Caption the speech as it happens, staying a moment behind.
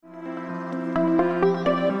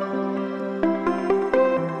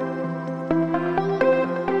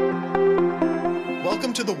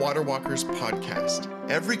Water Walkers podcast.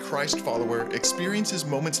 Every Christ follower experiences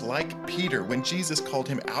moments like Peter when Jesus called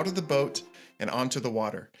him out of the boat and onto the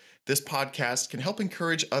water. This podcast can help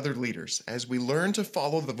encourage other leaders as we learn to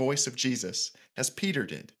follow the voice of Jesus, as Peter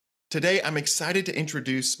did. Today, I'm excited to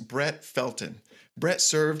introduce Brett Felton. Brett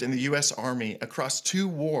served in the U.S. Army across 2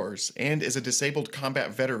 wars and is a disabled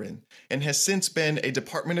combat veteran, and has since been a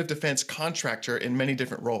Department of Defense contractor in many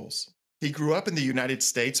different roles. He grew up in the United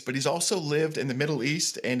States, but he's also lived in the Middle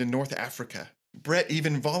East and in North Africa. Brett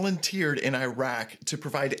even volunteered in Iraq to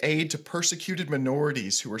provide aid to persecuted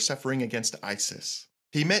minorities who were suffering against ISIS.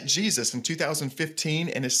 He met Jesus in 2015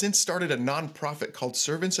 and has since started a nonprofit called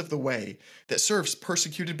Servants of the Way that serves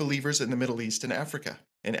persecuted believers in the Middle East and Africa.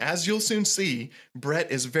 And as you'll soon see,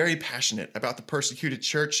 Brett is very passionate about the persecuted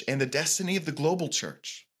church and the destiny of the global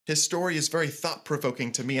church. His story is very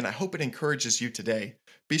thought-provoking to me, and I hope it encourages you today.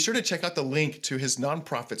 Be sure to check out the link to his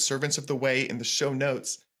nonprofit, Servants of the Way, in the show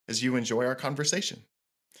notes as you enjoy our conversation.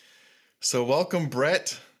 So welcome,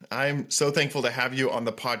 Brett. I'm so thankful to have you on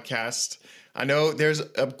the podcast. I know there's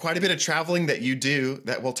quite a bit of traveling that you do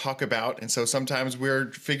that we'll talk about, and so sometimes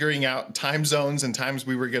we're figuring out time zones and times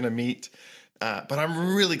we were going to meet, but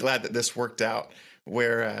I'm really glad that this worked out,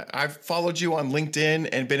 where I've followed you on LinkedIn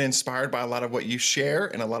and been inspired by a lot of what you share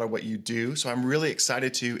and a lot of what you do. So I'm really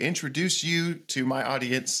excited to introduce you to my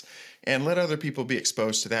audience and let other people be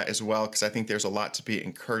exposed to that as well, because I think there's a lot to be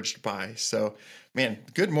encouraged by. So, man,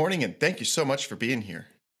 good morning, and thank you so much for being here.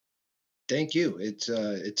 Thank you. It's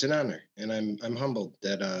an honor, and I'm humbled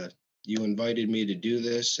that you invited me to do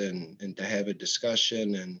this and to have a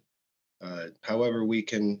discussion, and however we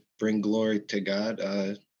can bring glory to God,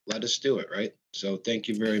 let us do it, right? So thank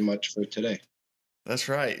you very much for today. That's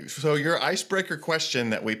right. So your icebreaker question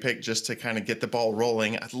that we picked just to kind of get the ball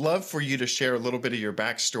rolling, I'd love for you to share a little bit of your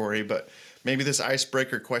backstory, but maybe this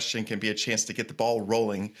icebreaker question can be a chance to get the ball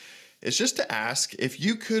rolling. It's just to ask, if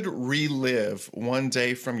you could relive one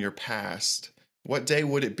day from your past, what day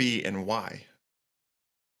would it be and why?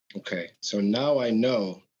 Okay, so now I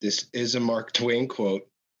know this is a Mark Twain quote.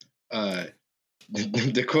 Uh,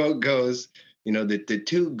 the quote goes, that the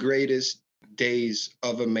 2 greatest days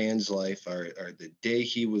of a man's life are the day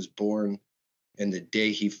he was born and the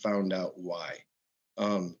day he found out why.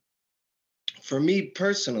 Um, for me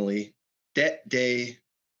personally, that day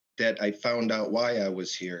that I found out why I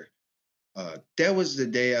was here, that was the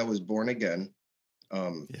day I was born again.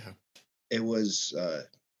 Um, Yeah. it was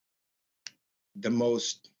the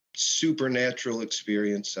most supernatural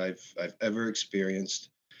experience I've ever experienced,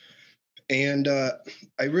 and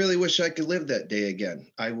I really wish I could live that day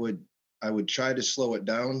again. I would try to slow it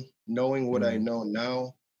down, knowing what I Mm, know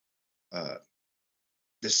now, uh,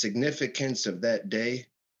 the significance of that day.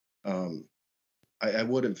 Um, I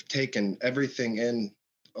would have taken everything in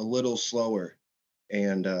a little slower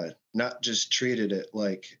and not just treated it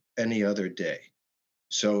like any other day.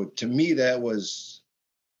 So to me, that's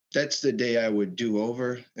the day I would do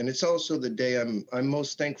over, and it's also the day I'm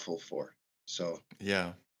most thankful for. So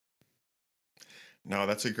yeah. No,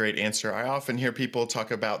 that's a great answer. I often hear people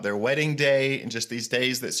talk about their wedding day and just these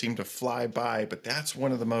days that seem to fly by, but that's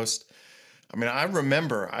one of the most, I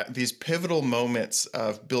remember these pivotal moments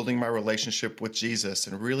of building my relationship with Jesus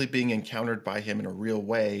and really being encountered by him in a real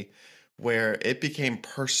way where it became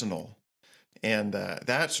personal. And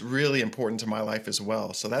that's really important to my life as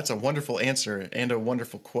well. So that's a wonderful answer and a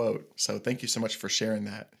wonderful quote. So thank you so much for sharing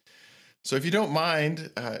that. So if you don't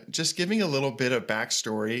mind, just giving a little bit of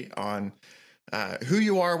backstory on who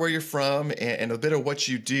you are, where you're from, and a bit of what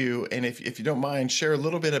you do. And if you don't mind, share a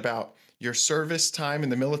little bit about your service time in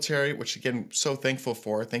the military, which again, so thankful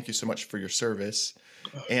for. Thank you so much for your service.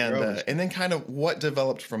 you're And always and then kind of what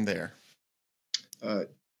developed from there. uh,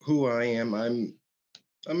 who I am. I'm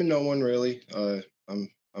a no one really.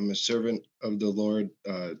 I'm a servant of the Lord.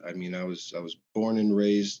 I was born and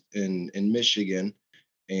raised in Michigan,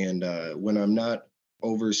 and when I'm not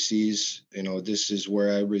overseas, this is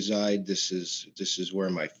where I reside. This is where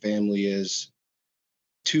my family is.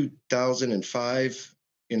 2005,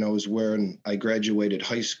 is when I graduated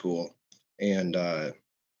high school, and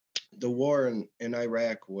the war in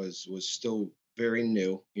Iraq was still very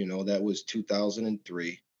new. That was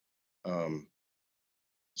 2003. Um,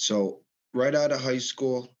 so right out of high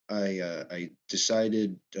school, I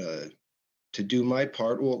decided to do my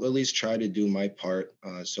part. Well, at least try to do my part.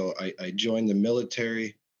 So I joined the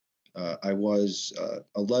military. I was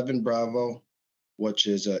 11 Bravo, which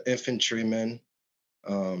is an infantryman.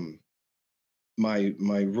 Um,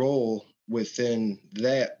 my role within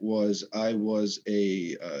that was I was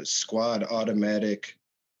a, squad automatic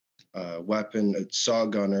weapon, a saw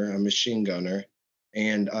gunner, a machine gunner,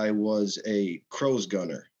 and I was a crow's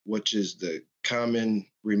gunner. which is the common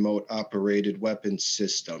remote operated weapon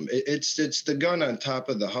system. It's the gun on top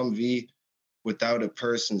of the Humvee without a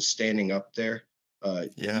person standing up there. You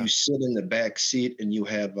Yeah. sit in the back seat and you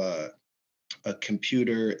have a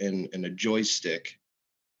computer and a joystick,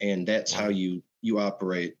 and that's how Wow. you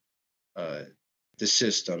operate uh, the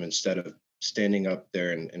system instead of standing up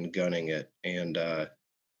there and gunning it. And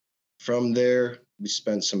from there, we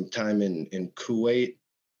spent some time in Kuwait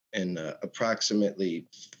and approximately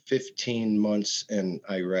 15 months in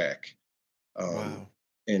Iraq um, Wow.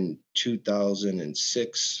 in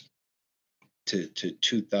 2006 to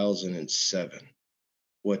 2007,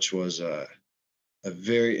 which was a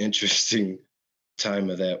very interesting time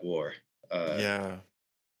of that war. Uh, Yeah.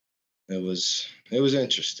 it was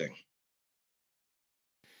interesting.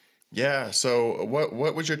 Yeah. So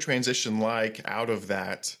what was your transition like out of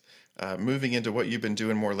that, moving into what you've been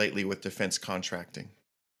doing more lately with defense contracting?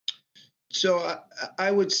 So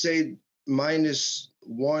I would say minus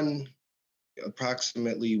one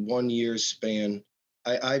approximately 1 year span.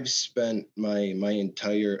 I've spent my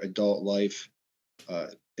entire adult life uh,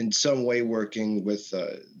 in some way working with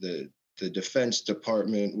the Defense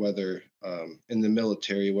Department, whether in the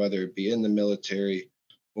military, whether it be in the military,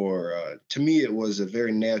 or to me, it was a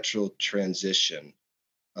very natural transition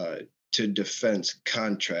uh, to defense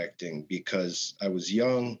contracting because I was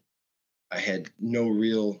young. I had no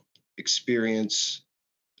real experience,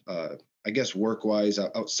 uh, I guess, work wise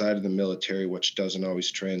outside of the military, which doesn't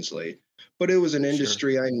always translate. But it was an Sure.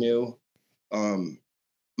 industry I knew. Um,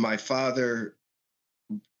 my father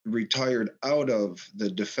retired out of the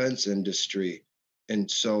defense industry. And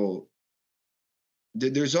so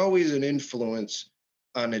there's always an influence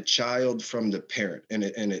on a child from the parent. And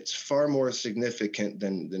it's far more significant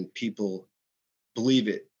than people believe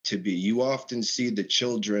it to be. You often see the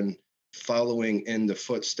children following in the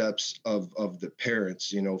footsteps of the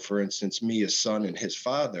parents. For instance, me, a son, and his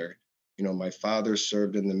father. My father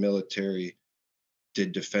served in the military,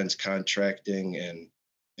 did defense contracting, and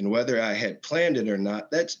whether I had planned it or not,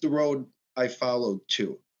 that's the road I followed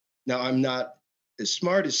too. Now I'm not as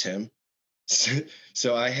smart as him,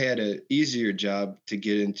 so I had an easier job to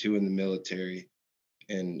get into in the military,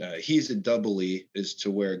 and he's a double E, as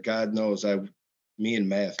to where God knows me and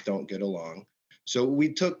math don't get along. So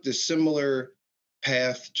we took the similar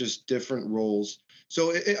path, just different roles.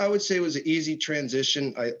 So I would say it was an easy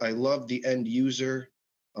transition. I love the end user.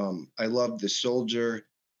 I love the soldier,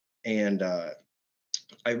 and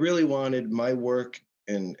I really wanted my work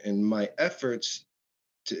and my efforts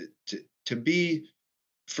to be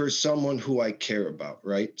for someone who I care about,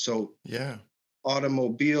 right? So Yeah.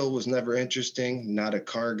 automobile was never interesting. Not a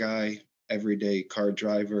car guy, everyday car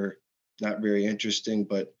driver, not very interesting.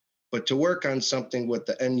 But to work on something with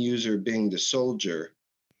the end user being the soldier,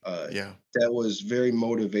 uh, Yeah. that was very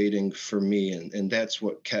motivating for me, and that's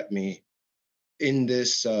what kept me in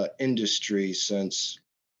this industry since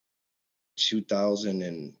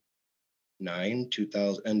 2009,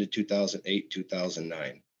 2000, end of 2008,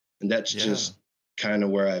 2009, and that's Yeah. just kind of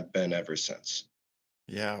where I've been ever since.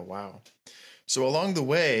 Yeah. Wow. So along the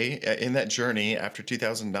way, in that journey after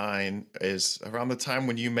 2009 is around the time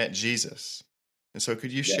when you met Jesus. And so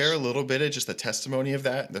could you share a Yes. little bit of just the testimony of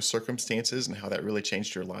that, the circumstances and how that really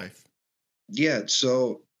changed your life? Yeah.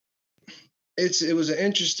 So it was an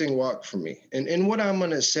interesting walk for me, and what I'm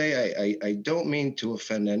gonna say, I don't mean to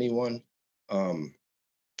offend anyone. Um,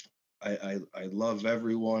 I love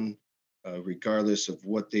everyone, regardless of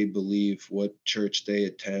what they believe, what church they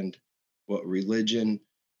attend, what religion.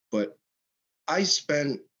 But I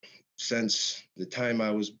spent since the time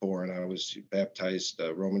I was born, I was baptized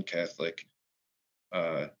Roman Catholic,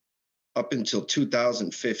 uh, up until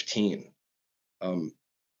 2015. Um,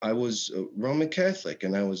 I was a Roman Catholic,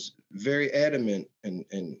 and I was very adamant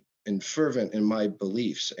and fervent in my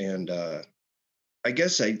beliefs. And I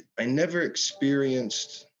guess I never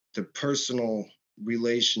experienced the personal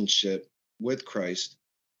relationship with Christ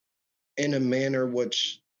in a manner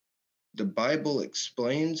which the Bible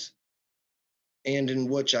explains, and in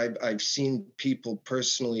which I've seen people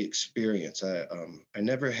personally experience. I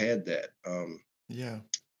never had that. Yeah.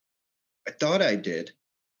 I thought I did.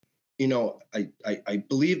 I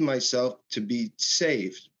believe myself to be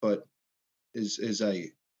saved, but as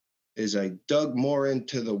I dug more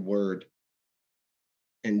into the word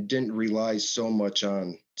and didn't rely so much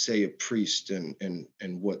on, say, a priest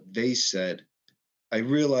and what they said, I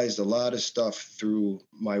realized a lot of stuff through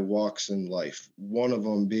my walks in life. One of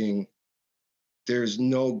them being there's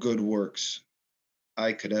no good works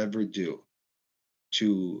I could ever do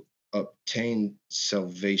to obtain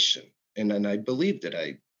salvation. And I believed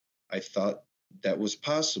it. I thought that was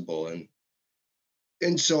possible. And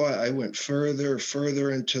And so I went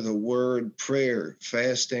further into the word, prayer,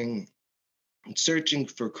 fasting, and searching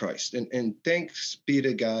for Christ. And thanks be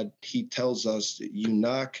to God, He tells us that you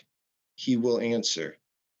knock, He will answer.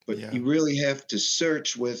 But Yeah. you really have to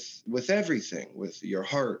search with everything, with your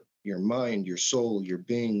heart, your mind, your soul, your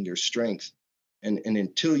being, your strength. And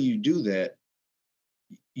until you do that,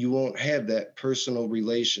 you won't have that personal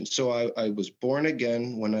relation. So I was born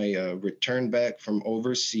again when I returned back from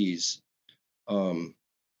overseas. Um,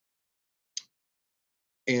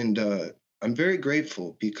 and I'm very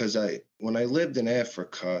grateful because when I lived in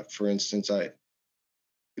Africa, for instance, I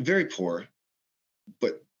very poor,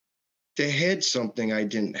 but they had something I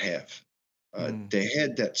didn't have. Mm. They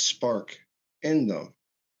had that spark in them.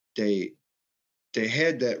 They they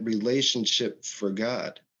had that relationship for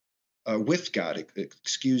God, with God.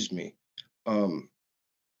 Excuse me. Um,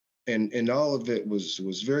 and all of it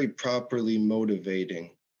was very properly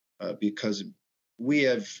motivating, because we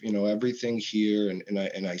have, everything here,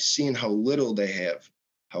 and I seen how little they have,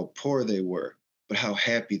 how poor they were, but how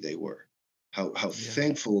happy they were, how Yeah.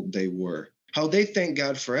 thankful they were, how they thank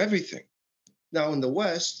God for everything. Now in the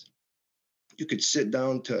West, you could sit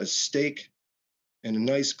down to a steak and a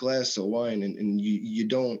nice glass of wine, and you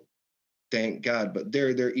don't thank God, but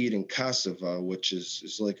they're eating cassava, which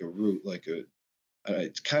is like a root, like a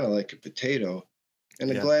it's kind of like a potato,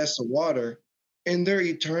 and a Yeah. glass of water, and they're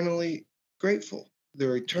eternally grateful.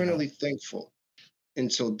 They're Yeah. eternally thankful.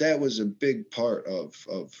 And so that was a big part of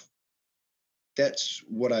that's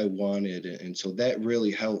what I wanted. And so that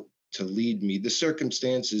really helped to lead me. The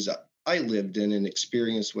circumstances I lived in and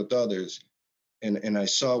experienced with others, and I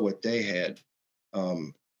saw what they had,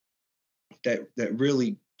 um, that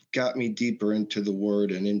really got me deeper into the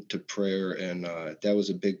word and into prayer. And that was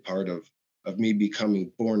a big part of me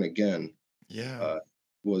becoming born again, Yeah. uh,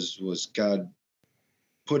 was God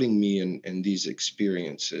putting me in these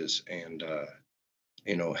experiences. And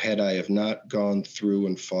had I have not gone through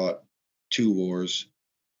and fought two wars,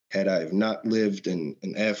 had I have not lived in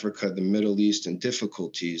Africa, the Middle East, and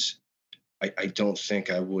difficulties, I don't think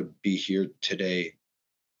I would be here today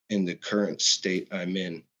in the current state I'm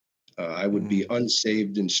in. I would be Mm.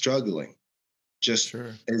 unsaved and struggling, just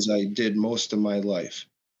Sure. as I did most of my life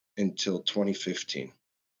until 2015.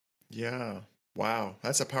 Yeah. Wow.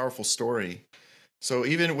 That's a powerful story. So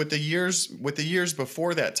even with the years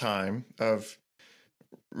before that time of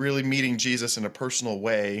really meeting Jesus in a personal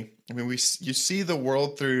way, I mean, you see the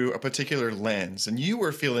world through a particular lens, and you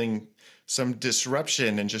were feeling some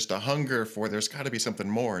disruption and just a hunger for there's got to be something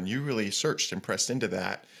more, and you really searched and pressed into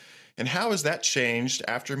that. And how has that changed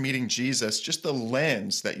after meeting Jesus? Just the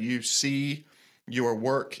lens that you see your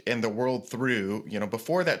work and the world through.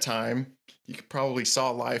 Before that time, you could probably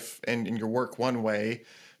saw life and your work one way,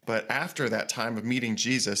 but after that time of meeting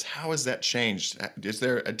Jesus, how has that changed? Is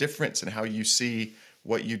there a difference in how you see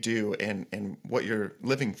what you do and what you're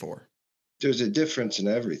living for? There's a difference in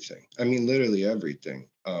everything. I mean, literally everything.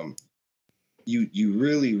 You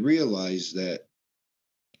really realize that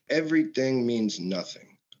everything means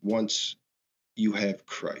nothing once you have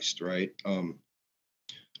Christ, right?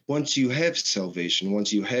 Once you have salvation,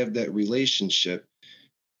 once you have that relationship.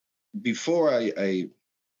 Before I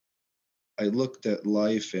looked at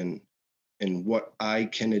life and what I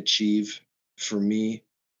can achieve for me,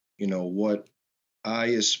 what I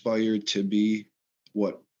aspire to be,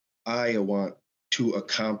 what I want to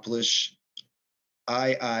accomplish.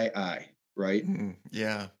 I, right?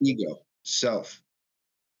 Yeah. Ego, self.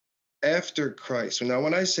 After Christ. So now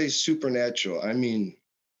when I say supernatural, I mean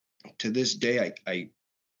to this day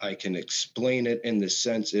I can explain it in the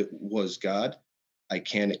sense it was God. I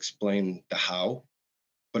can't explain the how.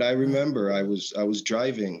 But I Right. remember I was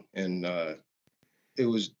driving, and it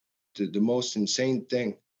was the most insane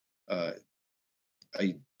thing. Uh,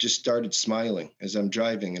 I just started smiling as I'm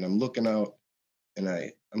driving, and I'm looking out, and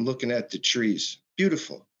I'm looking at the trees.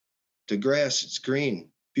 Beautiful. The grass, it's green.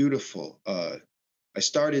 Beautiful. I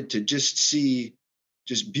started to just see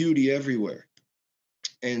just beauty everywhere.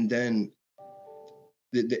 And then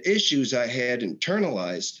the issues I had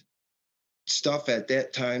internalized, stuff at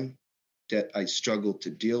that time that I struggled to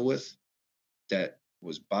deal with, that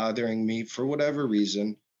was bothering me for whatever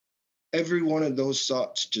reason, every one of those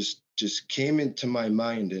thoughts just came into my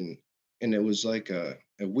mind, and it was like a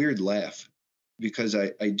weird laugh, because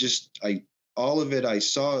I all of it I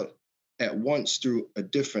saw at once through a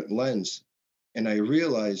different lens, and I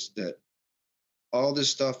realized that all the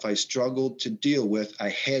stuff I struggled to deal with, I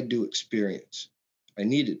had to experience. I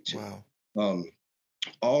needed to. Wow. Um,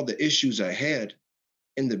 all the issues I had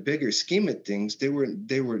in the bigger scheme of things, they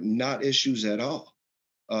were not issues at all.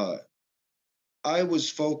 Uh, I was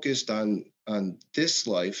focused on on this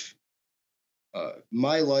life,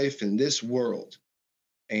 my life in this world.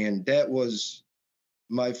 And that was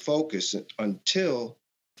my focus until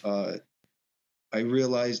uh, I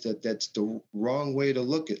realized that that's the wrong way to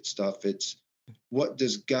look at stuff. It's, what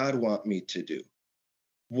does God want me to do?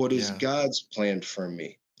 What is Yeah. God's plan for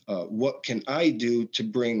me? What can I do to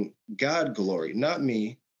bring God glory? Not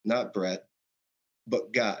me, not Brett,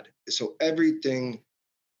 but God. So everything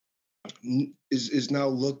is now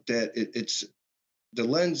looked at. It's the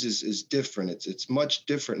lens is different. It's much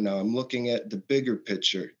different now. I'm looking at the bigger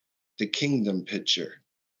picture, the kingdom picture.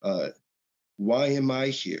 Uh, why am I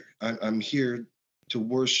here? I'm here to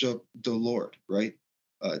worship the Lord, right?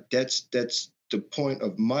 That's the point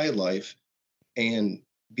of my life, and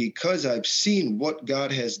because I've seen what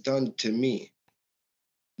God has done to me,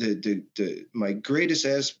 the my greatest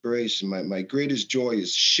aspiration, my greatest joy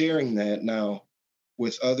is sharing that now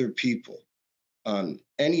with other people on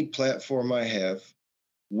any platform I have,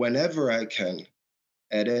 whenever I can,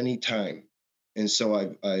 at any time. And so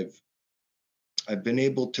I've been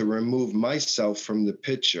able to remove myself from the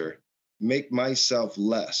picture, make myself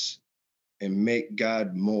less, and make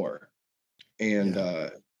God more. And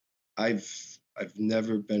Yeah. I've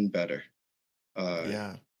never been better. Uh,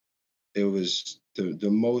 Yeah. it was the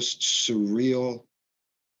most surreal,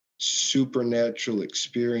 supernatural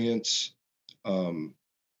experience. Um,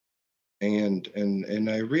 and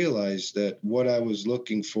I realized that what I was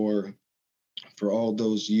looking for all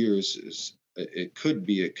those years is, it could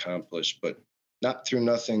be accomplished, but not through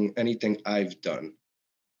anything I've done,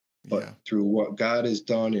 but Yeah. through what God has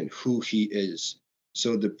done and who He is.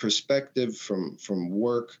 So the perspective from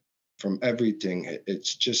work, from everything,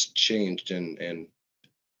 it's just changed, and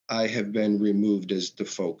I have been removed as the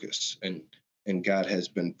focus, and God has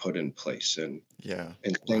been put in place, Yeah.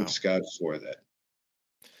 and Wow. thanks God for that.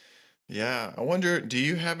 Yeah. I wonder, do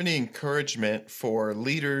you have any encouragement for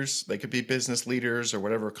leaders? They could be business leaders or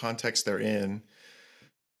whatever context they're in,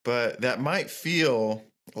 but that might feel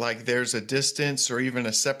like there's a distance or even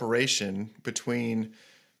a separation between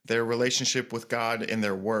their relationship with God and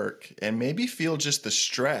their work, and maybe feel just the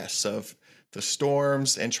stress of the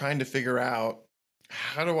storms and trying to figure out,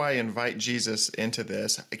 how do I invite Jesus into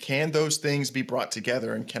this? Can those things be brought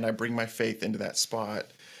together, and can I bring my faith into that spot?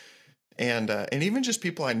 And even just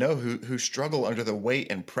people I know who struggle under the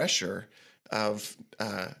weight and pressure of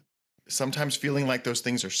sometimes feeling like those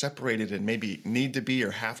things are separated and maybe need to be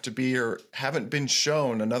or have to be or haven't been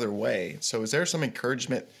shown another way. So, is there some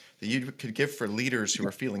encouragement that you could give for leaders who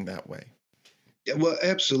are feeling that way? Yeah, well,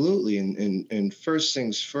 absolutely. And first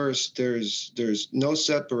things first, there's no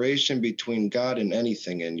separation between God and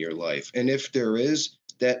anything in your life. And if there is,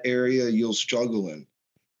 that area you'll struggle in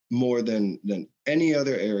more than any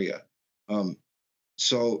other area. Um,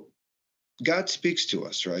 so God speaks to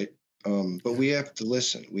us, right? But Yeah. we have to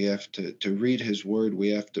listen. We have to read His Word. We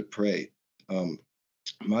have to pray. Um,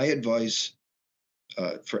 my advice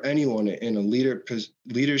for anyone in a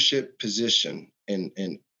leadership position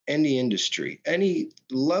in any industry, any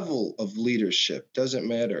level of leadership, doesn't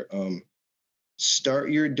matter. Start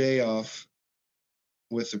your day off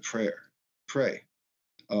with a prayer. Pray.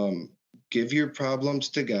 Um, give your problems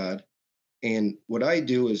to God. And what I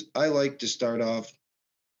do is I like to start off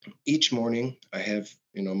each morning. I have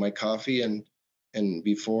my coffee, and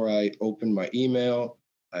before I open my email,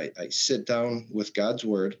 I sit down with God's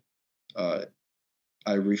word. Uh,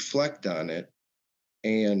 I reflect on it,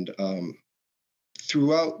 and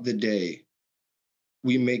throughout the day,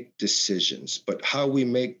 we make decisions, but how we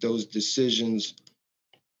make those decisions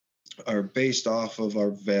are based off of our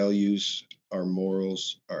values, our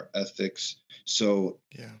morals, our ethics. So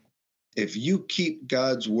Yeah. if you keep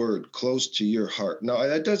God's word close to your heart, now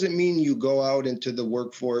that doesn't mean you go out into the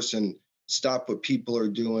workforce and stop what people are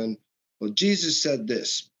doing. Well, Jesus said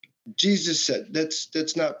this. Jesus said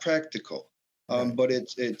that's not practical. Right. But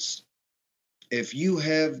it's if you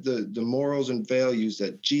have the morals and values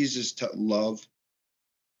that Jesus taught, love,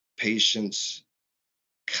 patience,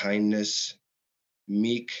 kindness,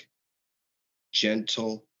 meek,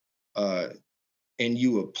 gentle, uh, and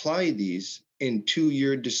you apply these into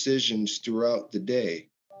your decisions throughout the day,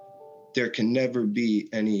 there can never be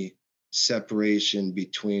any separation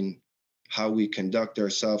between how we conduct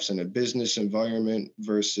ourselves in a business environment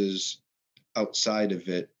versus outside of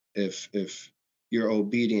it, if you're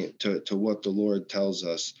obedient to what the Lord tells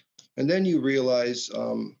us. And then you realize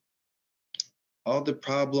all the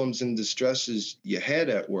problems and the stresses you had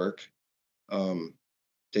at work, um,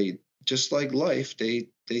 they, just like life, they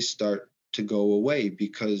start to go away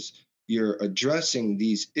because you're addressing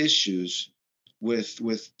these issues with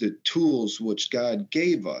the tools which God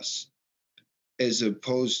gave us, as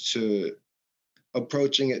opposed to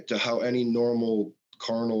approaching it to how any normal,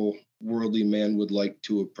 carnal, worldly man would like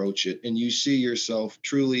to approach it. And you see yourself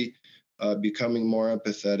truly becoming more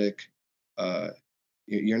empathetic. Uh,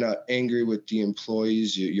 you're not angry with the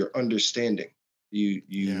employees. You're understanding. You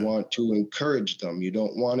Yeah. want to encourage them. You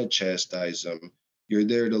don't want to chastise them. You're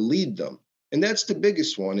there to lead them. And that's the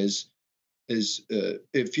biggest one is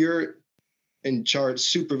if you're in charge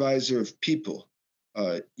supervisor of people,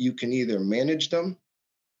 you can either manage them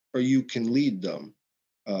or you can lead them.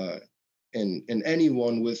 Uh, and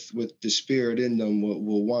anyone with the spirit in them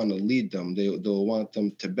will want to lead them. They'll want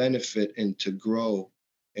them to benefit and to grow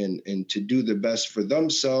and to do the best for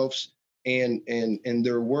themselves and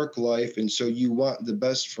their work life. And so you want the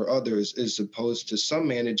best for others, as opposed to some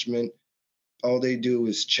management, all they do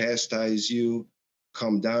is chastise you,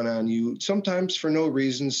 come down on you, sometimes for no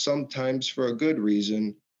reason, sometimes for a good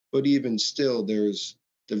reason. But even still, there's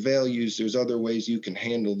the values, there's other ways you can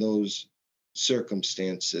handle those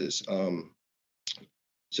circumstances.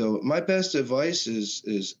 So my best advice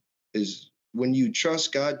is when you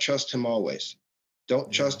trust God, trust him always. Don't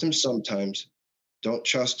Yeah. trust him sometimes. Don't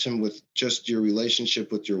trust him with just your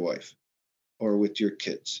relationship with your wife or with your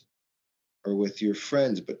kids or with your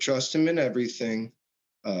friends, but trust him in everything.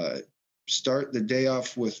 Uh, Start the day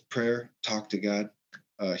off with prayer. Talk to God.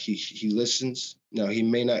 He listens. Now he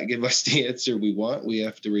may not give us the answer we want. We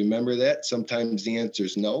have to remember that sometimes the answer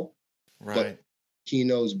is no, but Right. he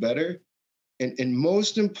knows better. And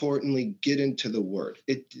most importantly, get into the Word.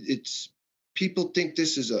 It's people think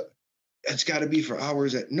this is a it's got to be for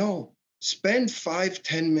hours. No, spend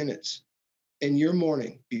 5-10 minutes in your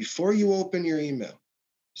morning before you open your email.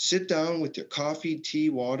 Sit down with your coffee, tea,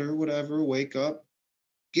 water, whatever, wake up,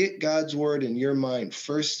 get God's word in your mind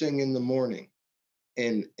first thing in the morning.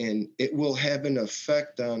 And it will have an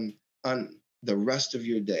effect on the rest of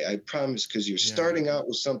your day. I promise, because you're Yeah. starting out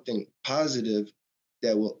with something positive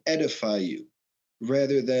that will edify you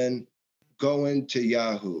rather than going to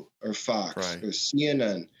Yahoo or Fox Right. or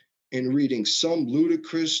CNN and reading some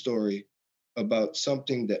ludicrous story about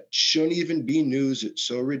something that shouldn't even be news. It's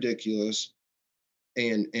so ridiculous,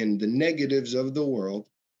 and the negatives of the world,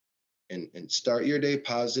 and start your day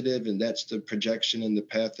positive, and that's the projection and the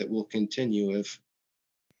path that will continue if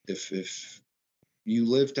you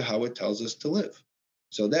live to how it tells us to live.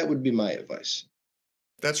 So that would be my advice.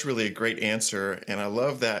 That's really a great answer. And I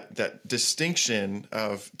love that distinction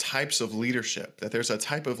of types of leadership, that there's a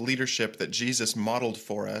type of leadership that Jesus modeled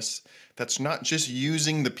for us that's not just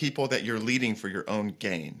using the people that you're leading for your own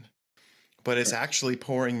gain, but it's Correct. actually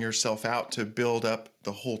pouring yourself out to build up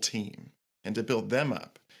the whole team and to build them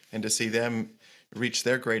up and to see them reach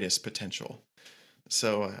their greatest potential.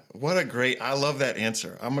 So what a great, I love that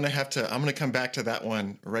answer. I'm going to come back to that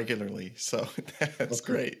one regularly. So that's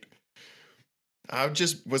Okay. great. I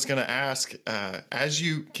just was going to ask, as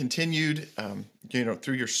you continued,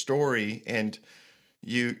 through your story, and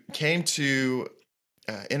you came to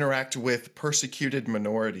interact with persecuted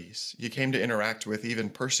minorities. You came to interact with even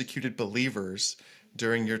persecuted believers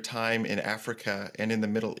during your time in Africa and in the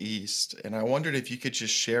Middle East. And I wondered if you could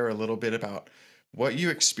just share a little bit about what you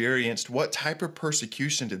experienced. What type of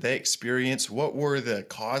persecution did they experience? What were the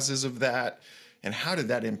causes of that? And how did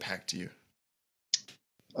that impact you?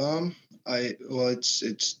 Um, I well,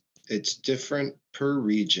 it's different per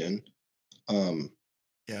region. Um,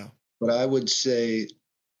 Yeah. but I would say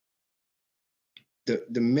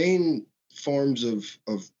the main forms of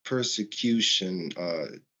persecution,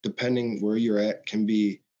 depending where you're at, can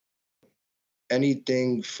be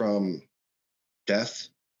anything from death,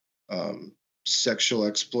 um, sexual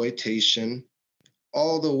exploitation,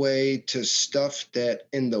 all the way to stuff that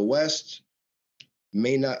in the West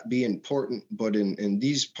may not be important, but in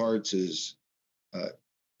these parts is uh,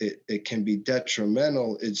 it can be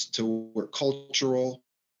detrimental. It's to cultural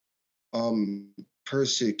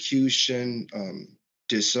persecution,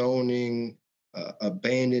 disowning,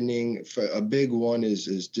 abandoning. For a big one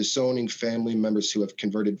is disowning family members who have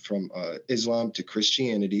converted from Islam to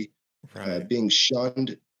Christianity, Right. being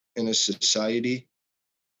shunned in a society,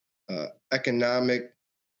 economic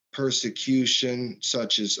persecution,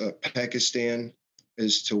 such as Pakistan,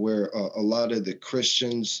 is to where a lot of the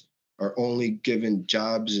Christians are only given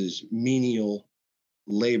jobs as menial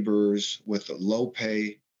laborers with a low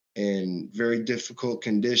pay and very difficult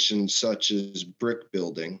conditions, such as brick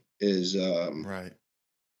building, Right.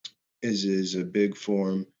 is a big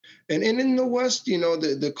form. And in the West,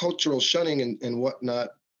 the cultural shunning and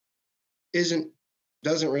whatnot isn't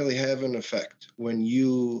doesn't really have an effect when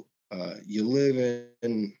you live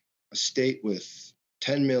in a state with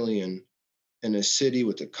 10 million in a city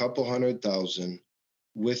with a couple 100,000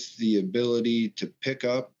 with the ability to pick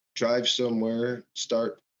up drive somewhere,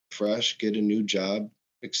 start fresh, get a new job,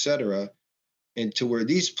 etc. And to where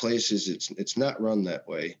these places, it's not run that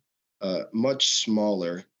way. Much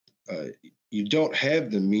smaller. Uh, you don't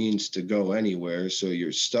have the means to go anywhere, so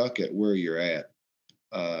you're stuck at where you're at.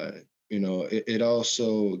 Uh, it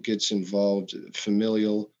also gets involved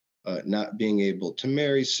familial, not being able to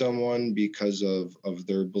marry someone because of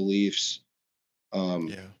their beliefs. Um,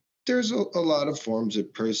 Yeah. there's a lot of forms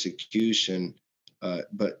of persecution,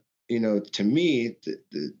 but to me,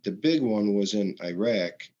 the big one was in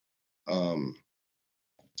Iraq. Um,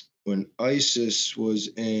 when ISIS was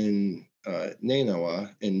in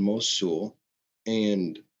Nainawa in Mosul,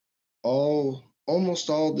 and almost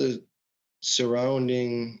all the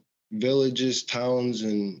surrounding villages, towns,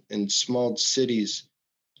 and small cities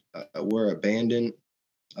were abandoned.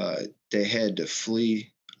 Uh, they had to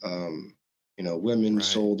flee. Women Right.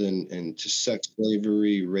 sold into sex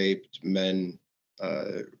slavery, raped, men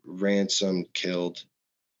ransomed, killed.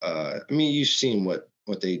 I mean, you've seen what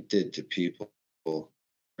they did to people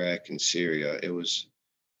back in Syria. It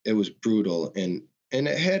was brutal, and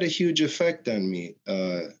it had a huge effect on me.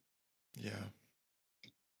 Yeah.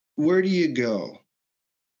 Where do you go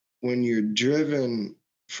when you're driven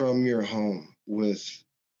from your home with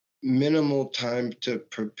minimal time to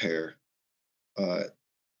prepare, uh,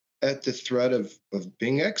 at the threat of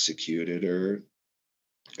being executed, or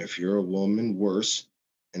if you're a woman, worse,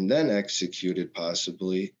 and then executed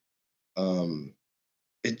possibly? Um,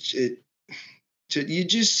 it you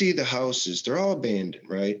just see the houses; they're all abandoned,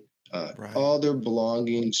 right? Right. All their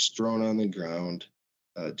belongings thrown on the ground,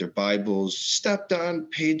 their Bibles stepped on,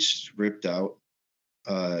 pages ripped out.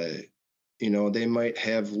 Uh, they might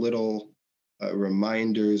have little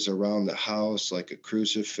reminders around the house, like a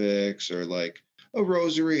crucifix or like a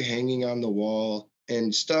rosary hanging on the wall,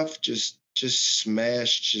 and stuff just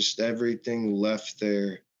smashed, just everything left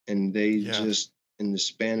there, and they Yeah. just in the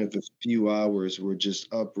span of a few hours were just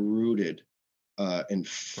uprooted and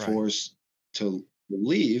Right. forced to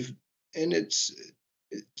leave. And it,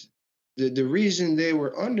 the reason they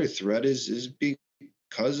were under threat is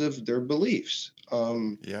because of their beliefs.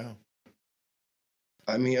 Yeah.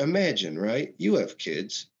 I mean, imagine, right? You have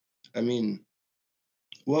kids. I mean,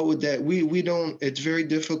 what would that we don't it's very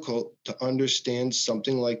difficult to understand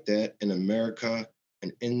something like that in America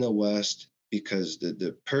and in the West, because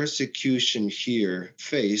the persecution here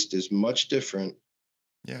faced is much different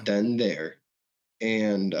Yeah. than there.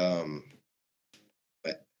 And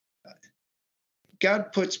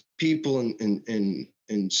God puts people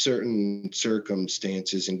in certain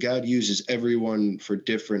circumstances, and God uses everyone for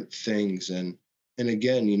different things. And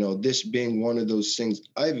again, this being one of those things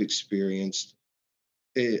I've experienced,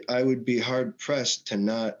 I would be hard pressed to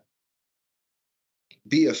not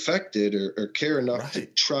be affected, or care enough to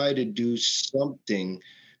Right. try to do something.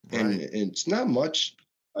 And Right. it's not much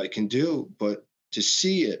I can do, but to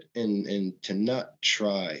see it and to not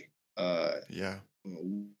try. Uh, Yeah.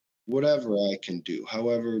 Whatever I can do,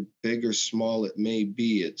 however big or small it may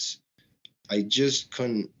be, I just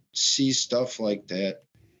couldn't see stuff like that,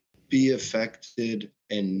 be affected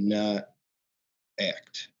and not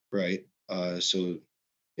act right. So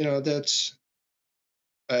that's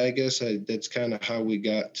I guess that's kind of how we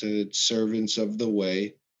got to servants of the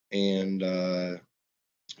way, and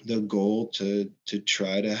the goal to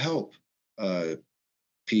try to help uh,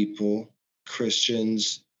 people,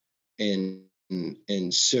 Christians, in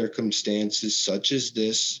circumstances such as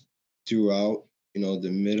this throughout the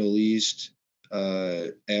Middle East,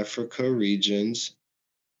 Africa regions,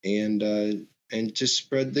 and to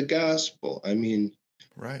spread the gospel. I mean,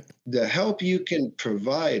 Right. the help you can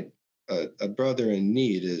provide a brother in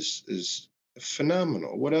need is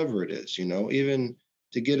phenomenal, whatever it is, even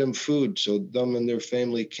to get them food so them and their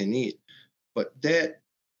family can eat. But that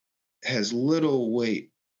has little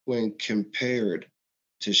weight when compared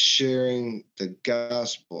to sharing the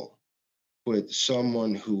gospel with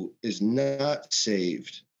someone who is not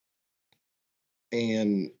saved,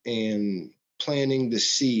 and planting the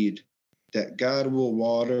seed that God will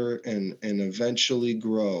water and eventually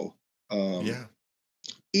grow. Um, Yeah.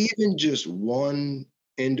 Even just one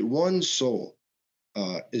soul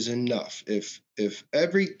is enough. If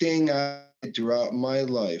everything I did throughout my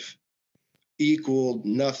life equaled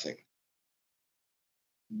nothing,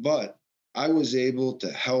 but I was able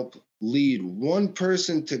to help lead one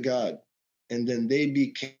person to God, and then they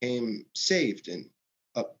became saved and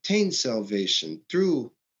obtained salvation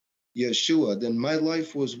through Yeshua, then my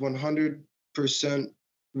life was 100%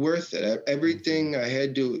 worth it. Hmm. Everything I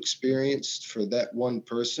had to experience for that one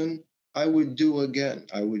person, I would do again.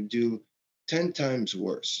 I would do 10 times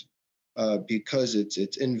worse, because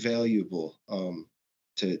it's invaluable,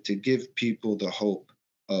 to give people the hope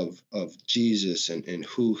of Jesus and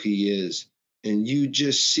who he is, and you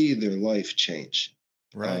just see their life change.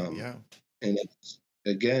 Right. Um, Yeah. and it's,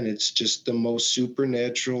 again, it's just the most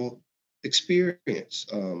supernatural experience.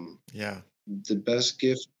 Yeah. The best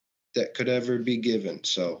gift that could ever be given.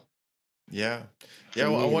 So Yeah. for Yeah.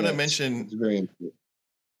 Well, I me, want to that's mention very important.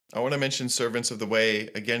 Servants of the Way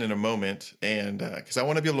again in a moment, and because I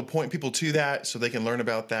want to be able to point people to that so they can learn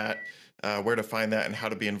about that, where to find that, and how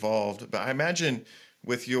to be involved. But I imagine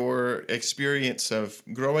with your experience of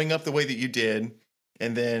growing up the way that you did,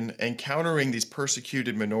 and then encountering these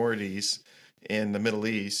persecuted minorities in the Middle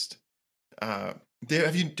East,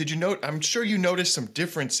 did you note? I'm sure you noticed some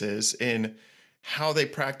differences in how they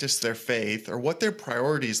practice their faith or what their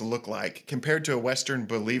priorities look like compared to a Western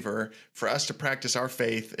believer. For us to practice our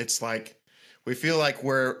faith, it's like we feel like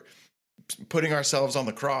we're putting ourselves on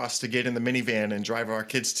the cross to get in the minivan and drive our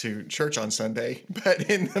kids to church on Sunday. But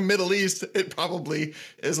in the Middle East, it probably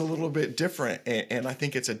is a little bit different, and I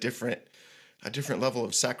think it's a different level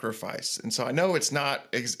of sacrifice. And so I know it's not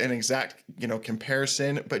an exact,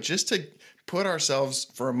 comparison, but just to put ourselves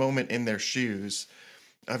for a moment in their shoes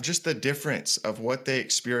of just the difference of what they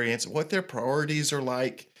experience, what their priorities are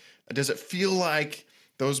like. Does it feel like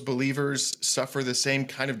those believers suffer the same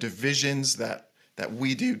kind of divisions that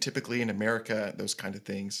we do typically in America, those kind of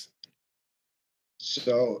things?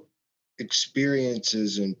 So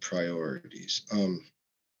experiences and priorities.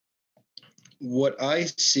 What I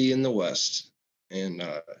see in the West, and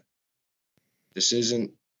this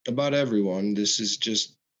isn't about everyone. This is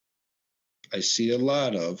just I see a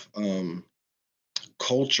lot of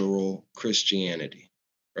cultural Christianity,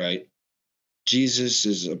 right? Jesus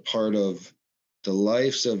is a part of the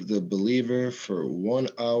lives of the believer for 1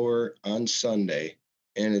 hour on Sunday.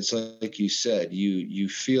 And it's like you said, you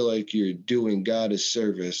feel like you're doing God a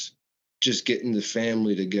service, just getting the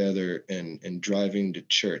family together and driving to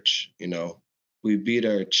church. We beat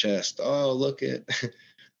our chest. Oh, look at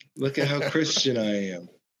look at how Christian I am.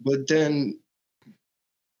 But then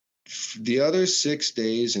the other 6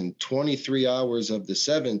 days and 23 hours of the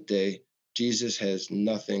seventh day, Jesus has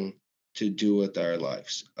nothing to do with our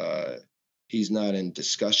lives. He's not in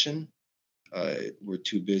discussion. We're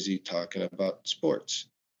too busy talking about sports.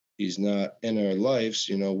 He's not in our lives.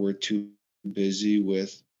 We're too busy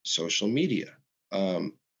with social media.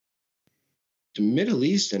 Um, the Middle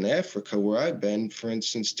East and Africa, where I've been, for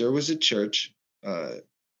instance, there was a church, uh,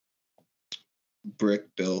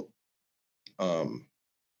 brick built, um,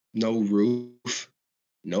 no roof,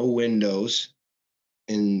 no windows,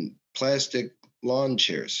 in plastic lawn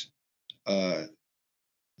chairs. Uh,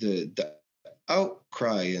 the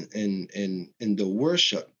outcry and the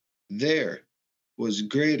worship there was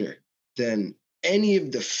greater than any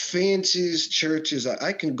of the fanciest churches.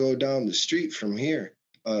 I can go down the street from here,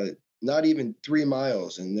 not even 3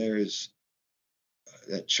 miles, and there's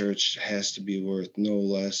that church has to be worth no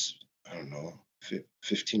less. I don't know.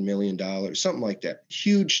 $15 million, something like that.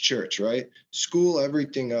 Huge church, right? School,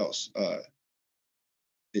 everything else.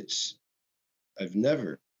 It's I've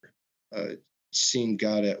never uh, seen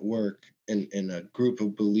God at work in a group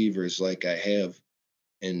of believers like I have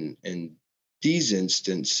in these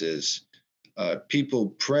instances. People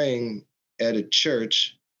praying at a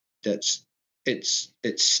church that's it's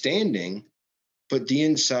standing, but the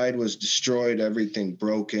inside was destroyed, everything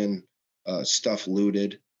broken, stuff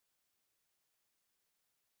looted.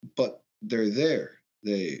 But they're there.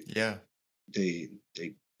 They Yeah. they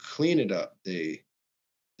they clean it up. They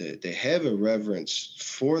have a reverence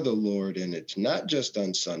for the Lord, and it's not just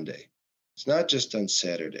on Sunday. It's not just on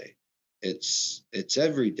Saturday. It's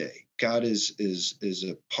every day. God is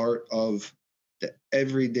a part of the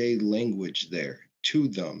everyday language there to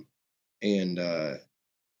them, and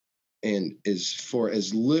is for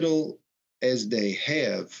as little as they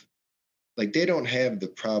have. Like they don't have the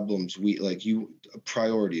problems we like you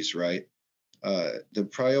priorities, right? The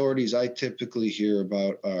priorities I typically hear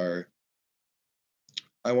about are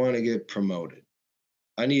I want to get promoted.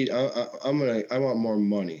 I want more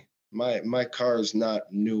money. My car is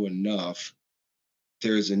not new enough.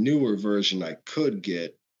 There's a newer version I could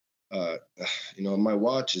get. Uh, my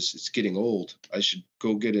watch is it's getting old. I should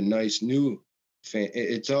go get a nice new fan.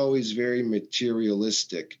 It's always very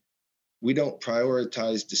materialistic. We don't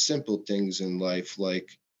prioritize the simple things in life,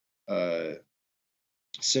 like uh,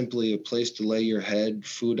 simply a place to lay your head,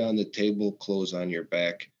 food on the table, clothes on your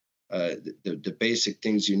back. The basic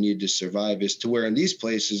things you need to survive, is to where in these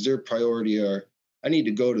places their priority are I need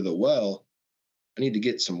to go to the well, I need to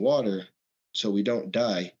get some water so we don't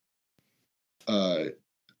die. uh,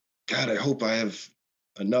 God, I hope I have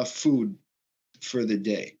enough food for the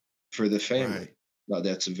day, for the Right. family. Now,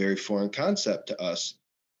 that's a very foreign concept to us,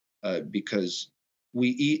 because we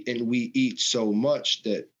eat and we eat so much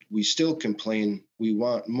that we still complain we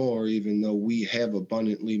want more, even though we have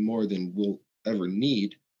abundantly more than we'll ever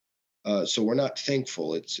need. So we're not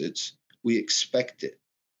thankful. It's we expect it.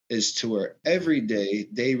 As to where Yeah. every day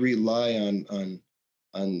they rely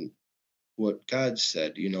on what God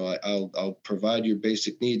said. I'll provide your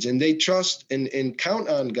basic needs, and they trust and count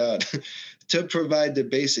on God to provide the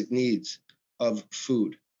basic needs of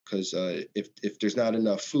food. Because if there's not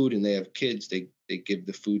enough food and they have kids, they give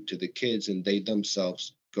the food to the kids, and they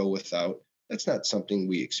themselves go without. That's not something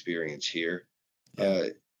we experience here. Yeah. Uh,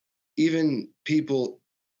 Even people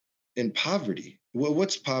in poverty. Well,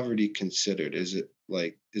 what's poverty considered? Is it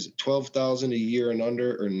 12,000 a year and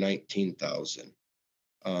under, or 19,000?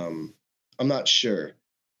 Um, I'm not sure,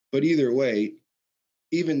 but either way,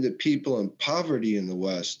 even the people in poverty in the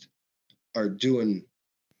West are doing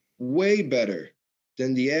way better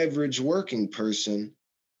than the average working person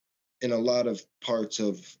in a lot of parts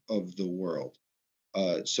of the world.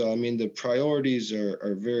 So I mean, the priorities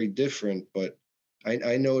are very different, but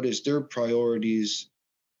I noticed their priorities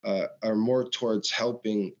are more towards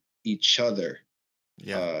helping each other,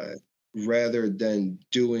 Yeah. uh, rather than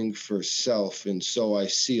doing for self. And so I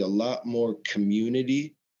see a lot more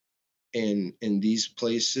community in these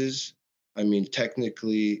places. I mean,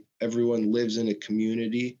 technically, everyone lives in a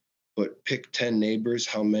community, but pick 10 neighbors.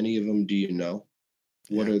 How many of them do you know?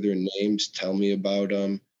 What Yeah. are their names? Tell me about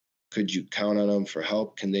them. Could you count on them for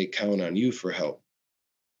help? Can they count on you for help?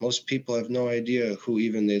 Most people have no idea who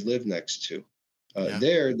even they live next to. Yeah.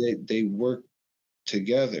 There, they work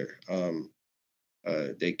together.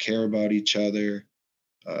 They care about each other.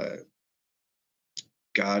 Uh,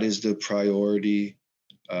 God is the priority.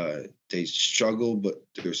 They struggle, but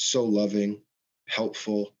they're so loving,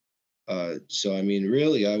 helpful. So I mean,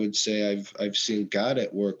 really, I would say I've seen God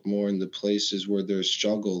at work more in the places where there's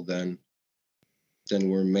struggle than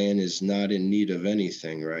where man is not in need of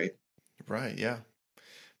anything, right? Right. Yeah.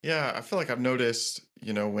 Yeah. I feel like I've noticed,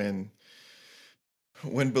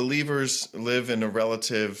 when believers live in a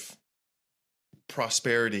relative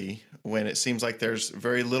prosperity, when it seems like there's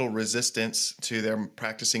very little resistance to them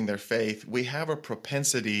practicing their faith, we have a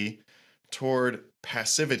propensity toward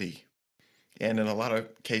passivity. And in a lot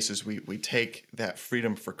of cases, we take that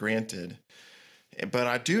freedom for granted. But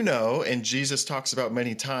I do know, and Jesus talks about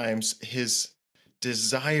many times, his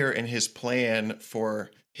desire and his plan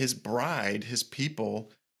for his bride, his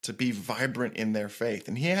people, to be vibrant in their faith.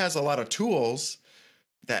 And he has a lot of tools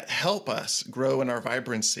that help us grow in our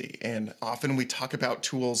vibrancy. And often we talk about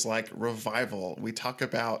tools like revival. We talk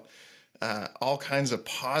about all kinds of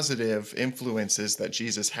positive influences that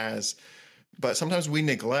Jesus has. But sometimes we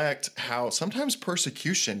neglect how sometimes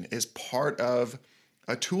persecution is part of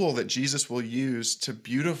a tool that Jesus will use to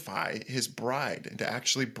beautify his bride and to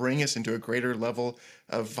actually bring us into a greater level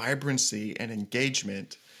of vibrancy and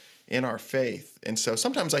engagement in our faith. And so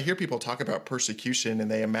sometimes I hear people talk about persecution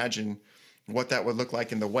and they imagine what that would look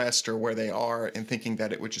like in the West or where they are, and thinking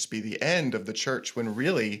that it would just be the end of the church, when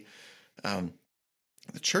really um,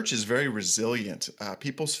 the church is very resilient.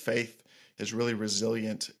 People's faith is really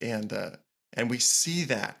resilient, and we see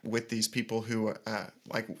that with these people who,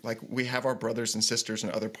 like we have our brothers and sisters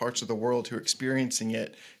in other parts of the world who are experiencing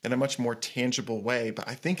it in a much more tangible way. But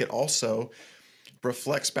I think it also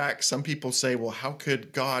reflects back. Some people say, well, how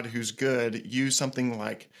could God, who's good, use something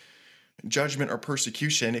like judgment or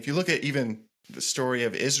persecution? If you look at even the story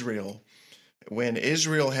of Israel, when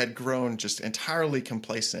Israel had grown just entirely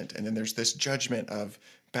complacent, and then there's this judgment of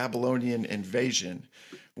Babylonian invasion,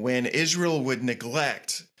 when Israel would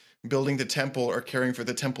neglect building the temple or caring for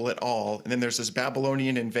the temple at all, and then there's this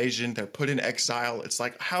Babylonian invasion, they're put in exile. It's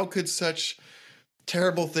like, how could such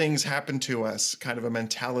terrible things happen to us, kind of a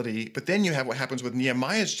mentality. But then you have what happens with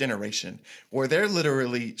Nehemiah's generation, where they're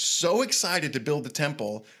literally so excited to build the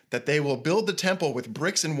temple that they will build the temple with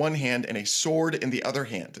bricks in one hand and a sword in the other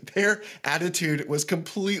hand. Their attitude was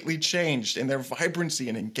completely changed, and their vibrancy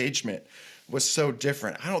and engagement was so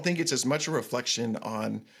different. I don't think it's as much a reflection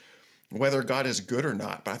on whether God is good or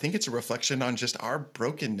not, but I think it's a reflection on just our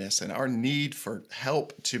brokenness and our need for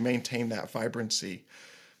help to maintain that vibrancy.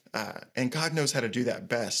 And God knows how to do that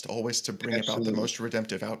best, always to bring about the Absolutely. most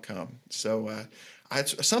redemptive outcome. So,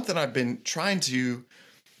 it's something I've been trying to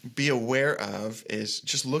be aware of, is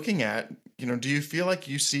just looking at, do you feel like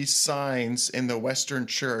you see signs in the Western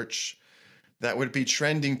church that would be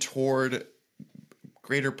trending toward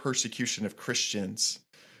greater persecution of Christians?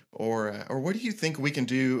 Or what do you think we can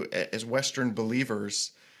do as Western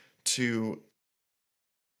believers to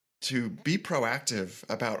be proactive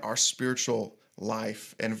about our spiritual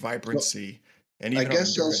life and Well, vibrancy? and I even our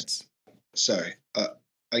guess I'll endurance. sorry.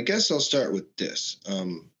 I guess I'll start with this.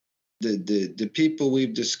 The people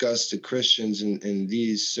we've discussed, the Christians in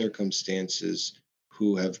these circumstances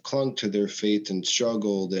who have clung to their faith and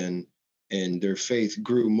struggled, and their faith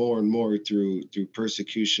grew more and more through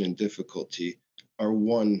persecution and difficulty, are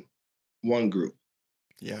one group.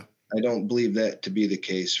 Yeah. I don't believe that to be the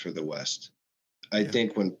case for the West. I Yeah.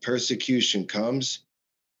 think when persecution comes,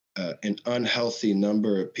 an unhealthy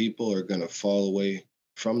number of people are going to fall away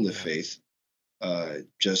from the Yeah. faith,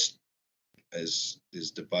 just as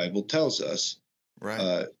the Bible tells us. Right.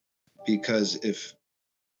 Uh, because if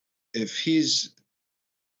he's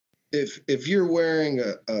if you're wearing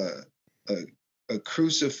a a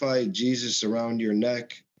crucified Jesus around your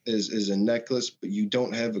neck as a necklace, but you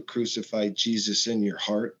don't have a crucified Jesus in your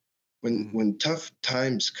heart, Mm. when tough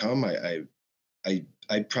times come, I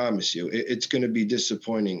promise you, it's going to be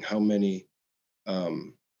disappointing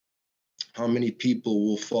um, how many people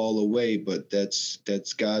will fall away. But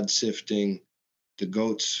that's God sifting the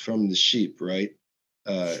goats from the sheep, right?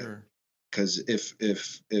 Sure. Because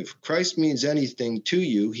if Christ means anything to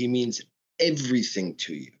you, He means everything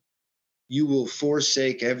to you. You will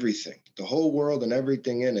forsake everything, the whole world and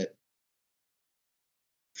everything in it,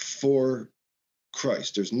 for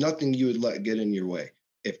Christ. There's nothing you would let get in your way.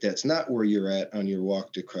 If that's not where you're at on your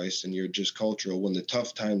walk to Christ and you're just cultural, when the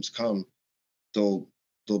tough times come, they'll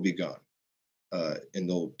they'll be gone, and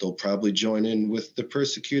they'll probably join in with the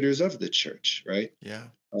persecutors of the church, right? Yeah.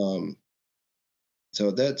 Um,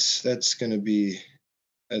 so that's going to be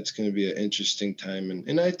an interesting time,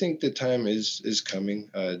 and I think the time is coming.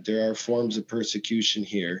 There are forms of persecution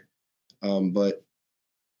here, but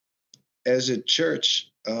as a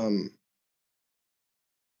church,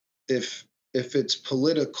 if it's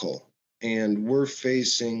political and we're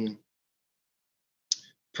facing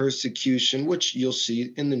persecution, which you'll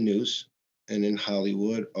see in the news and in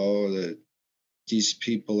Hollywood, these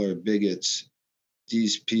people are bigots,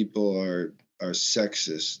 these people are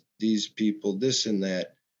sexist, these people this and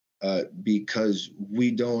that, because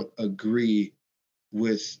we don't agree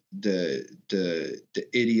with the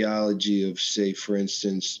ideology of, say, for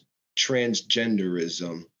instance,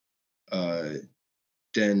 transgenderism, uh,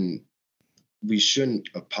 then we shouldn't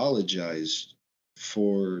apologize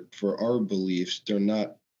for our beliefs. They're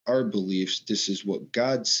not our beliefs. This is what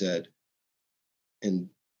God said, and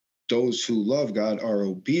those who love God are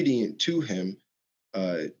obedient to Him.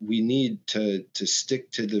 We need to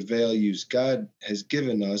stick to the values God has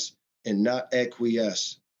given us and not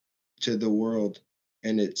acquiesce to the world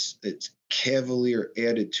and its cavalier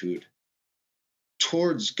attitude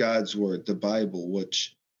towards God's word, the Bible,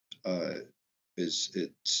 which uh, is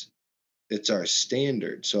it's our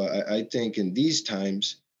standard. So I think in these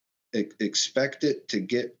times, expect it to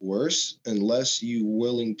get worse unless you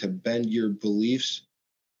willing to bend your beliefs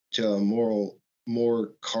to a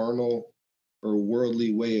more carnal or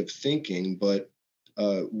worldly way of thinking. But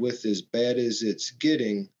with as bad as it's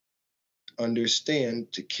getting,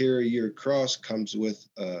 understand to carry your cross comes with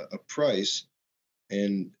a price,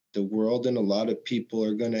 and the world and a lot of people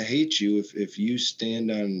are going to hate you if you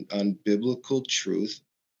stand on biblical truth.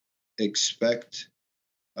 Expect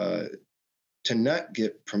uh, to not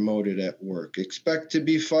get promoted at work. Expect to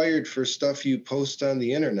be fired for stuff you post on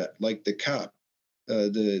the internet, like the cop,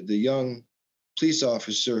 the young police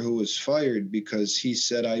officer who was fired because he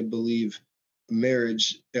said, "I believe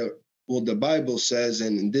marriage." Well, the Bible says,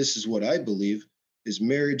 and this is what I believe, is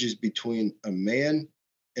marriage is between a man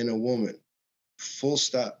and a woman. Full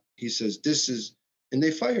stop. He says this is, and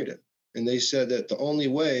they fired him, and they said that the only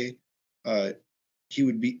way uh, he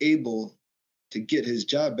would be able to get his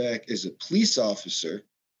job back as a police officer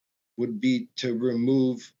would be to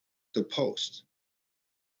remove the post.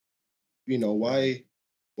 Right.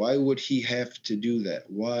 Why would he have to do that?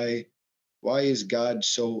 Why is God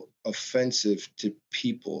so offensive to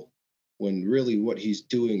people when really what he's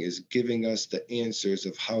doing is giving us the answers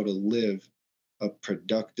of how to live a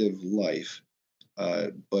productive life?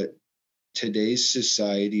 But today's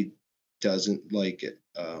society doesn't like it.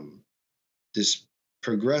 This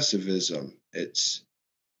progressivism, it's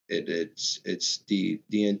the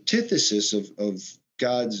antithesis of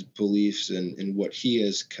God's beliefs and what He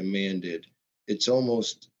has commanded. It's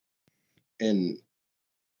almost in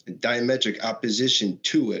diametric opposition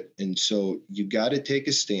to it, and so you got to take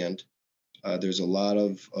a stand. There's a lot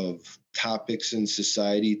of topics in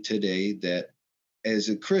society today that, as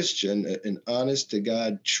a Christian, an honest to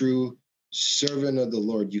God, true servant of the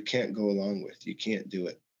Lord, you can't go along with. You can't do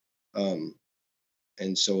it. Um,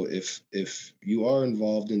 and so if you are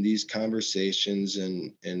involved in these conversations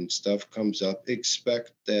and stuff comes up,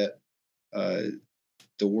 expect that uh,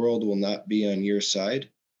 the world will not be on your side,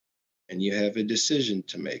 and you have a decision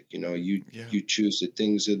to make. Yeah. You choose the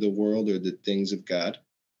things of the world or the things of God.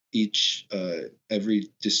 Every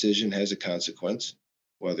decision has a consequence,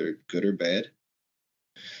 whether good or bad.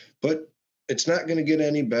 But it's not going to get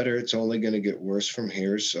any better. It's only going to get worse from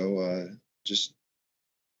here. So just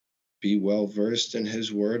be well versed in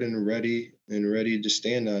His Word and ready to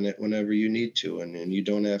stand on it whenever you need to, and you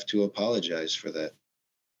don't have to apologize for that.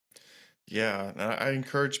 Yeah, and I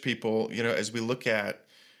encourage people, as we look at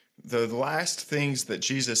the last things that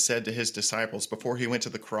Jesus said to his disciples before he went to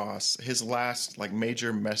the cross, his last like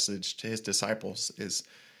major message to his disciples is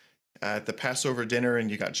at the Passover dinner, and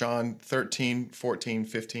you got John 13, 14,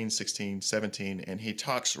 15, 16, 17, and he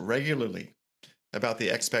talks regularly about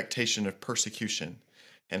the expectation of persecution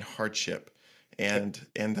and hardship, and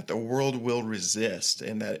that the world will resist,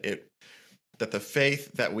 and that the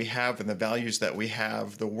faith that we have and the values that we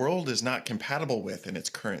have, the world is not compatible with in its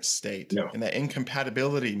current state. No. And that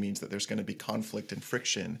incompatibility means that there's going to be conflict and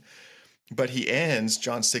friction. But he ends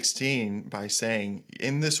John 16 by saying,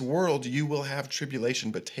 "In this world you will have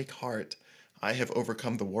tribulation, but take heart, I have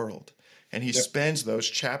overcome the world." And he Yep. spends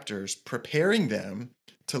those chapters preparing them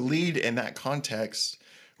to lead in that context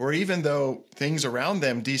where even though things around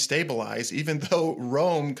them destabilize, even though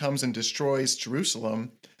Rome comes and destroys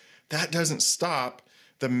Jerusalem, that doesn't stop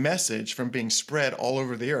the message from being spread all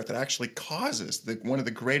over the earth. It actually causes one of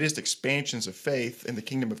the greatest expansions of faith in the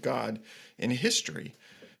kingdom of God in history.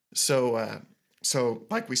 So,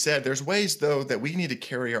 like we said, there's ways though that we need to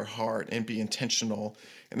carry our heart and be intentional,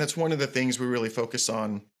 and that's one of the things we really focus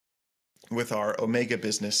on with our Omega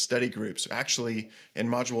Business study groups. Actually, in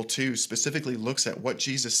Module 2, specifically looks at what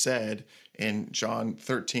Jesus said in John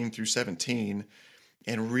 13 through 17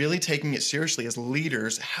 and really taking it seriously as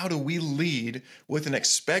leaders. How do we lead with an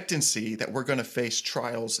expectancy that we're going to face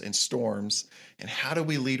trials and storms? And how do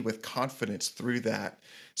we lead with confidence through that?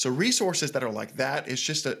 So, resources that are like that is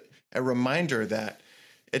just a reminder that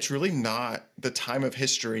it's really not the time of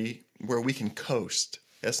history where we can coast.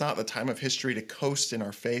 It's not the time of history to coast in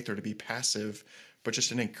our faith or to be passive, but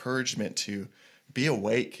just an encouragement to be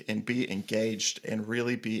awake and be engaged and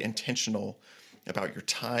really be intentional about your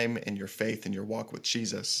time and your faith and your walk with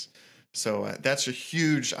Jesus. So that's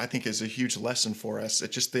I think is a huge lesson for us.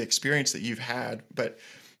 It's just the experience that you've had. But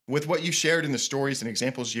with what you shared in the stories and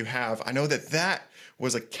examples you have, I know that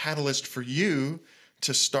was a catalyst for you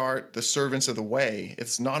to start the Servants of the Way.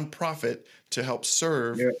 It's nonprofit to help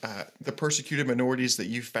serve Yeah. the persecuted minorities that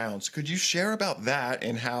you found. So could you share about that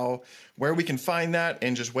and where we can find that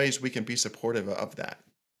and just ways we can be supportive of that?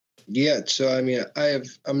 Yeah. So I mean,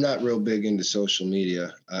 I'm not real big into social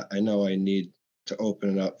media. I know I need to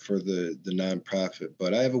open it up for the nonprofit,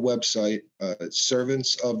 but I have a website,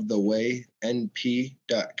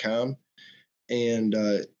 servantsoftheway.np.com, and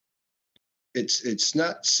it's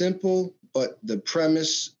not simple, but the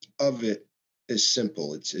premise of it is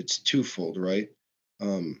simple. It's twofold, right?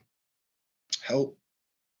 Um, Help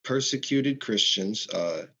persecuted Christians.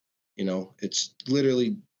 It's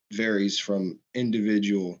literally varies from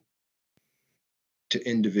individual to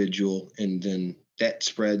individual, and then that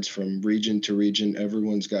spreads from region to region.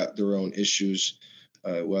 Everyone's got their own issues,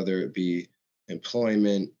 whether it be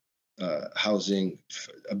employment, housing,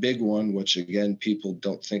 a big one, which again people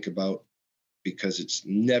don't think about because it's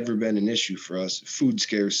never been an issue for us. Food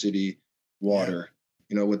scarcity, Yeah. water.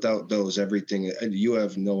 Without those, everything, you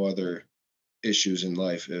have no other issues in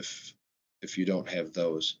life if you don't have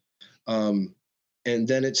those. Um, and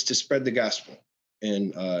then it's to spread the gospel,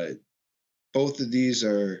 and both of these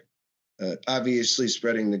are obviously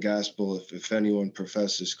spreading the gospel. If anyone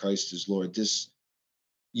professes Christ as Lord, this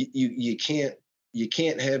you can't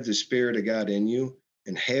have the Spirit of God in you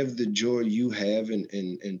and have the joy you have,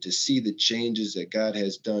 and to see the changes that God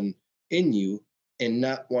has done in you, and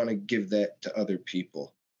not want to give that to other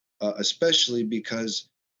people, especially because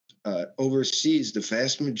overseas, the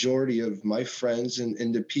vast majority of my friends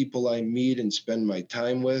and the people I meet and spend my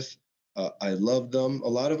time with, I love them. A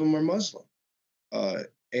lot of them are Muslim, uh,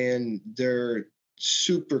 and they're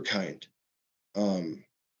super kind. Um,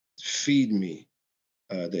 Feed me.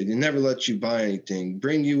 They never let you buy anything.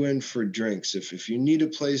 Bring you in for drinks. If you need a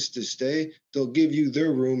place to stay, they'll give you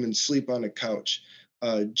their room and sleep on a couch.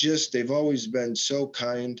 Just they've always been so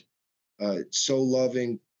kind, so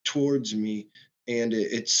loving towards me, and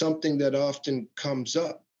it's something that often comes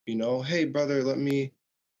up. Hey brother,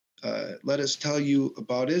 let us tell you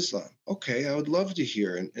about Islam. Okay, I would love to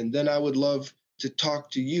hear, and then I would love to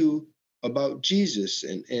talk to you about Jesus,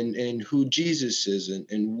 and who Jesus is,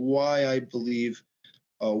 and why I believe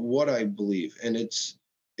what I believe. And it's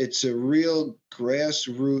a real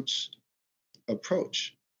grassroots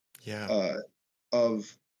approach Yeah. uh,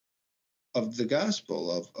 of the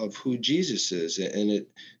gospel of who Jesus is, and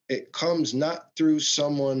it comes not through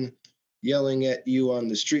someone yelling at you on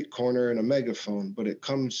the street corner in a megaphone, but it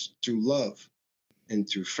comes through love and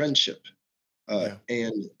through friendship, Yeah.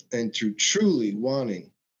 and through truly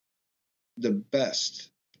wanting the best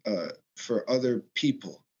for other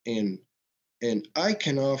people. And I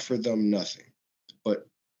can offer them nothing, but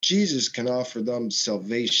Jesus can offer them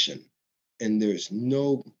salvation, and there's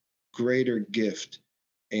no greater gift.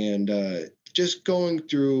 And just going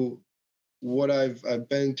through what I've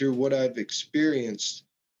been through, what I've experienced,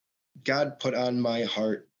 God put on my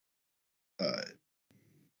heart. Uh,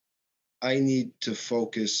 I need to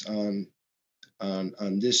focus on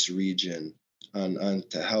this region, on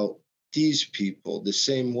to help these people the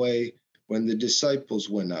same way when the disciples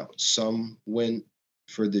went out. Some went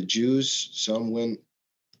for the Jews, some went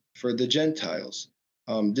for the Gentiles.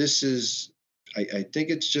 This is, I think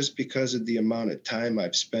it's just because of the amount of time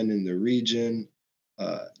I've spent in the region.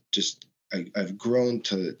 Just I've grown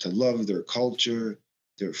to love their culture,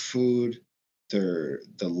 their food, the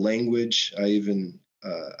language. I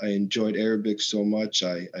enjoyed Arabic so much.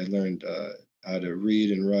 I learned how to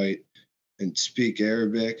read and write and speak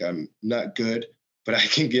Arabic. I'm not good, but I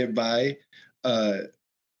can get by. Uh,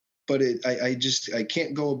 but I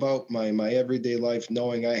can't go about my everyday life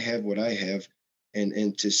knowing I have what I have,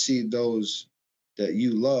 and to see those that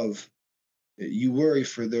you love, you worry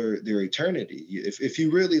for their eternity. If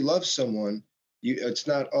you really love someone, it's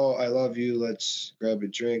not, oh, I love you, let's grab a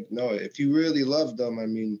drink. No, if you really love them, I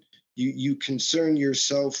mean, you concern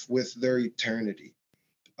yourself with their eternity.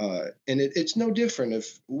 And it's no different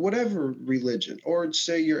if whatever religion, or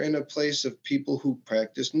say you're in a place of people who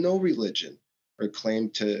practice no religion or claim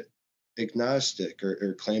to agnostic,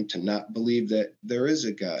 or claim to not believe that there is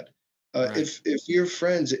a God. Right. If you're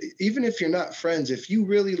friends, even if you're not friends, if you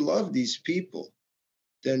really love these people,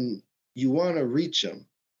 then you want to reach them.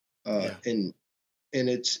 Yeah. And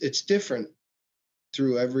it's different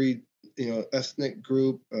through every ethnic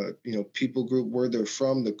group, people group, where they're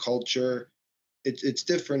from, the culture. It's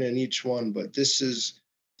different in each one, but this is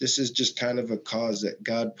just kind of a cause that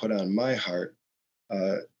God put on my heart.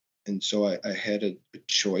 Uh, and so I had a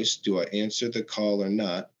choice: do I answer the call or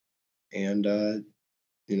not? And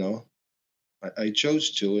you know, I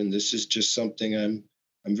chose to, and this is just something I'm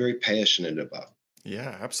very passionate about.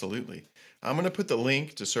 Yeah, absolutely. I'm going to put the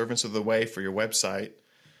link to Servants of the Way for your website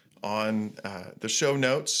on the show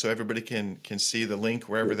notes so everybody can see the link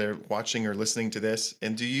wherever they're watching or listening to this.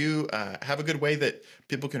 And do you have a good way that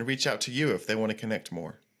people can reach out to you if they want to connect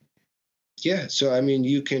more? Yeah, so I mean,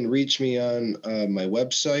 you can reach me on my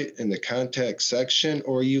website in the contact section,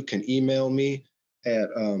 or you can email me at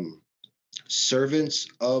servants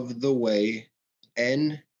of the way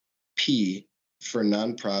NP for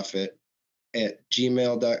nonprofit at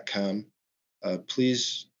gmail.com.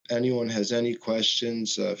 Please, anyone has any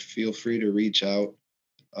questions, feel free to reach out.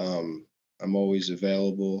 Um, I'm always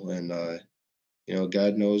available, and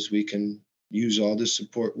God knows we can use all the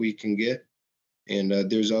support we can get. And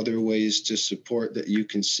there's other ways to support that you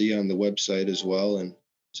can see on the website as well. And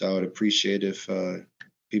so I would appreciate if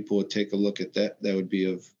people would take a look at that. That would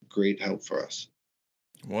be of great help for us.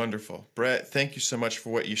 Wonderful. Brett, thank you so much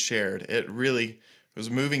for what you shared. It really was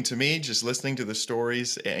moving to me just listening to the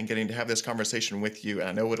stories and getting to have this conversation with you.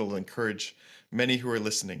 I know it'll encourage many who are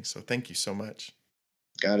listening. So thank you so much.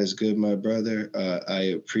 God is good, my brother. I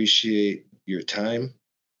appreciate your time.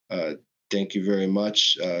 Uh, Thank you very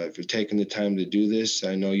much for taking the time to do this.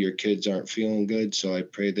 I know your kids aren't feeling good, so I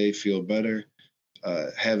pray they feel better.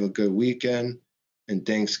 Have a good weekend. And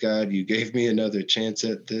thanks, God, you gave me another chance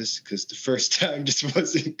at this, because the first time just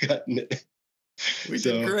wasn't cutting it. We did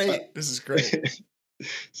So, great. This is great.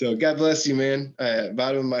 so God bless you, man.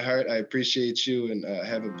 Bottom of my heart, I appreciate you, and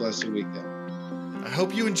have a blessed weekend. I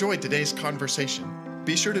hope you enjoyed today's conversation.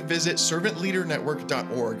 Be sure to visit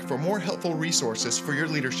servantleadernetwork.org for more helpful resources for your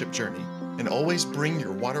leadership journey, and always bring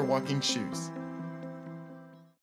your water walking shoes.